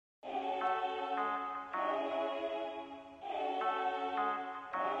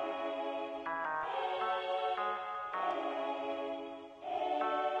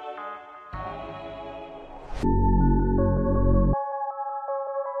Bayden,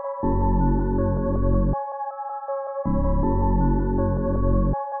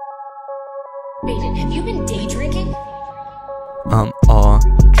 have you been day drinking? I'm a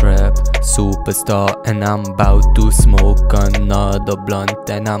trap superstar and I'm about to smoke another blunt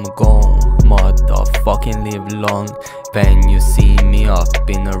and I'm gon' motherfucking live long when you see me up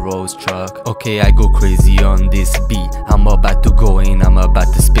in a rose truck. Okay, I go crazy on this beat. I'm about to go in, I'm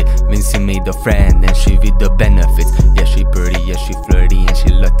about to spit. Vincent made a friend and she with the benefits. Yeah, she pretty, yeah, she flirty and she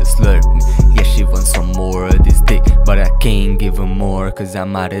let to slurp me. Yeah, she wants some more of this dick, but I can't give her more cause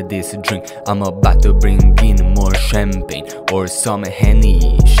I'm out of this drink. I'm about to bring in more champagne or some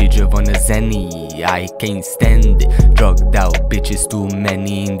Henny. She just want a Zenny, I can't stand it. Drugged out bitches, too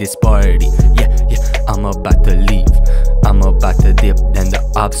many in this party. Yeah, I'm about to leave, I'm about to dip. Then the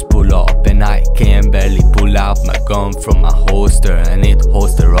ops pull up and I can barely pull out my gun from my holster. And it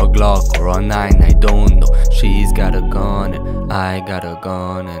holster a Glock or a 9, I don't know. She's got a gun and I got a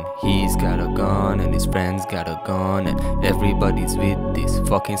gun and he's got a gun and his friends got a gun. And everybody's with this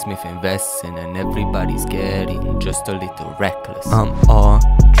fucking Smith & Wesson and everybody's getting just a little reckless. I'm a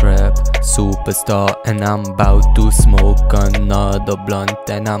trap superstar and I'm about to smoke another blunt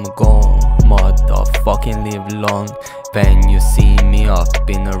and I'm gon' motherfucking live long when you see me up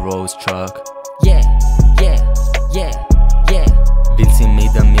in a rose truck. Yeah. Vincent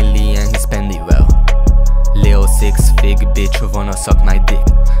made a million, he spend it well. Leo 6 fig bitch wanna suck my dick.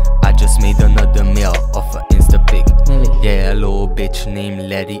 I just made another meal off an Insta pic. Yeah, a little bitch named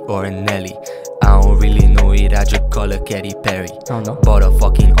Letty or Nelly. I don't really know it, I just call her Katy Perry. Bought a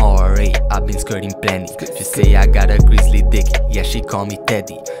fucking RA, I've been skirting plenty. She say I got a grizzly dick, yeah, she call me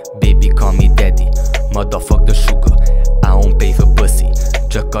Teddy. Baby call me daddy, motherfuck the sugar. I don't pay for pussy,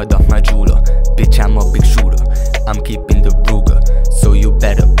 just cut off my jeweler. Bitch, I'm a big shooter, I'm keeping the Ruger. So you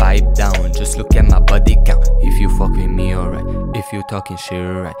better pipe down, just look at my body count. If you fuck with me, alright, if you talking shit,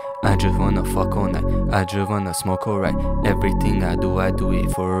 alright. I just wanna fuck all night, I just wanna smoke, alright. Everything I do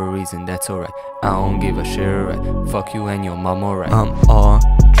it for a reason, that's alright. I don't give a shit, alright. Fuck you and your mom, alright. I'm a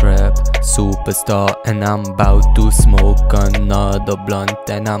trap superstar and I'm about to smoke another blunt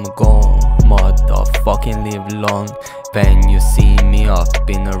and I'm gon' motherfucking live long when you see me up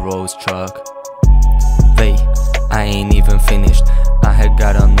in a rose truck. Wait, I ain't even finished. I had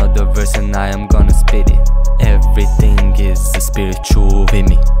got another verse and I am gonna spit it. Everything is spiritual with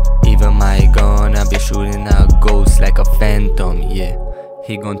me. Even my gun, I be shooting out ghosts like a phantom, yeah.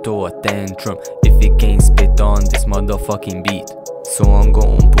 He gon' throw a tantrum if he can't spit on this motherfucking beat. So I'm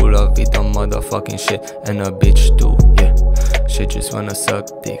gon' pull up with the motherfucking shit and a bitch too, yeah. She just wanna suck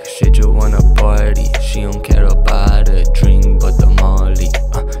dick, she just wanna party. She don't care about a drink but the Molly.